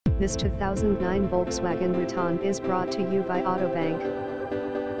This 2009 Volkswagen Routan is brought to you by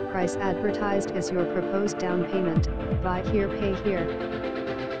AutoBank. Price advertised is your proposed down payment. Buy here, pay here.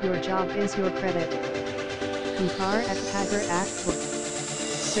 Your job is your credit. Comprar et pagar at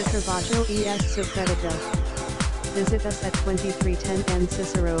Se trabalho e seu crédito. Visit us at 2310 N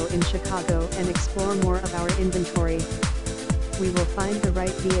Cicero in Chicago and explore more of our inventory. We will find the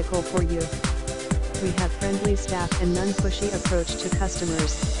right vehicle for you. We have friendly staff and non-pushy approach to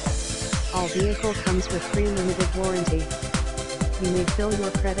customers. All vehicle comes with free limited warranty. You may fill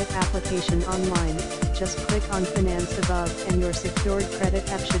your credit application online, just click on Finance above and your secured credit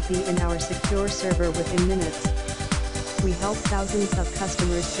app should be in our secure server within minutes. We help thousands of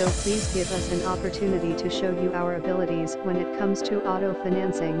customers, so please give us an opportunity to show you our abilities when it comes to auto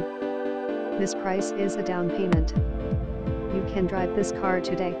financing. This price is a down payment. You can drive this car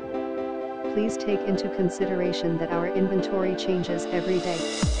today. Please take into consideration that our inventory changes every day.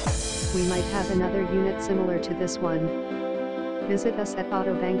 We might have another unit similar to this one. Visit us at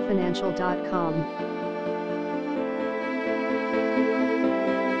autobankfinancial.com.